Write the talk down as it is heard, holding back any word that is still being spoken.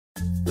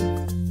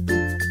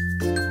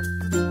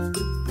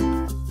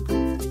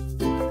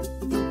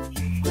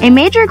A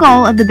major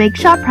goal of the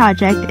Bigshot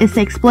project is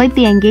to exploit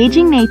the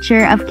engaging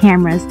nature of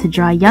cameras to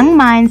draw young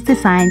minds to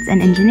science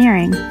and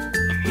engineering.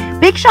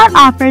 Bigshot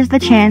offers the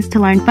chance to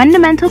learn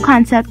fundamental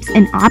concepts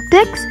in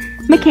optics,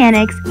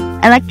 mechanics,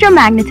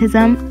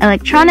 electromagnetism,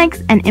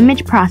 electronics, and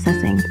image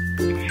processing.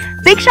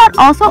 Bigshot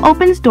also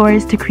opens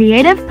doors to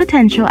creative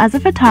potential as a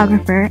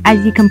photographer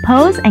as you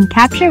compose and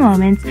capture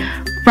moments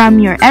from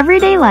your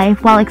everyday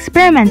life while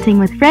experimenting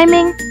with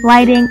framing,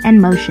 lighting,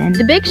 and motion.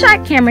 The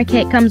Bigshot camera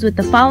kit comes with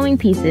the following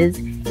pieces: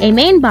 a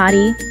main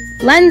body,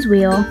 lens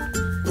wheel,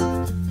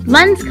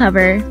 lens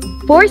cover,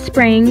 4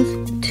 springs,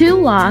 2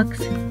 locks,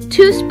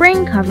 2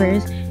 spring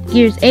covers,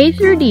 gears A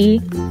through D,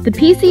 the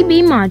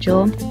PCB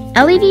module,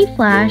 LED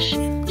flash,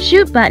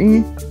 shoot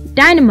button,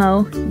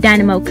 dynamo,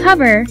 dynamo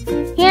cover,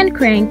 hand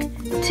crank,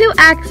 2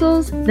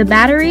 axles, the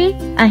battery,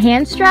 a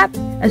hand strap,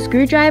 a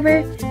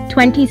screwdriver,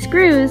 20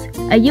 screws,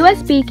 a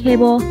USB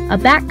cable, a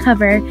back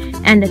cover,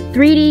 and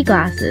 3D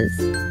glasses.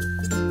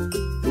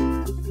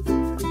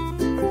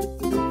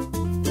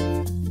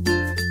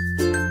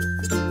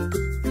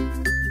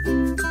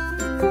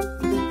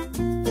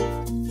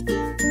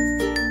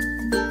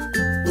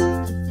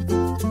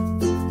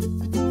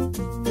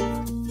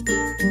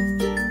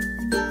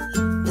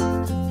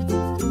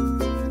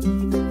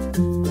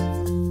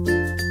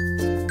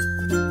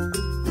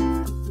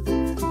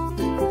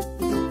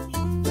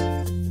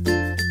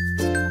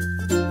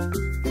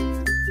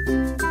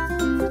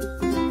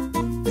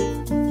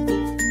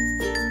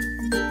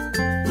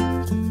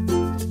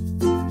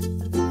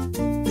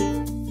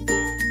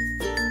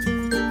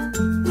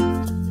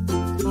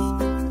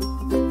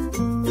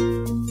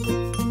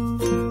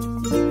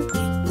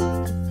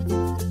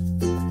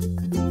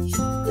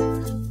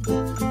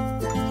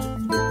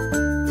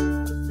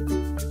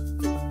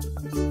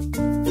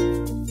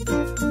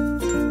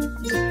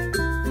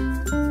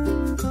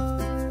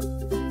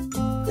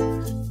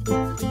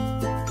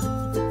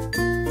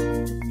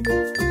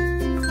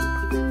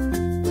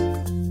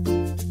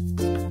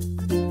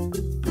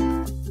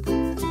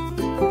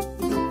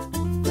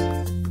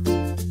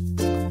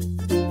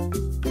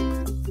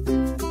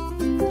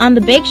 On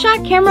the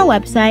Bigshot camera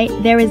website,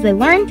 there is a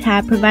Learn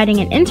tab providing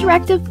an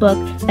interactive book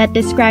that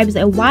describes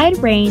a wide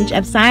range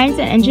of science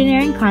and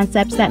engineering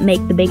concepts that make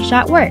the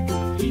Bigshot work.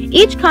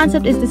 Each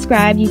concept is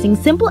described using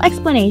simple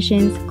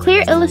explanations,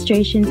 clear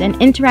illustrations, and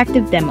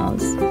interactive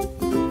demos.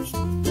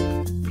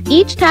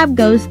 Each tab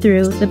goes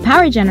through the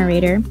power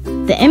generator,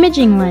 the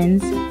imaging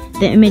lens,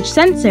 the image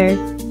sensor,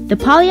 the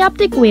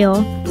polyoptic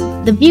wheel,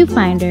 the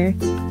viewfinder,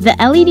 the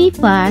LED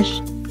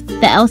flash,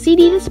 the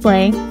LCD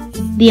display,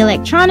 the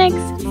electronics,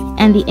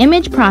 and the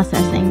image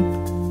processing.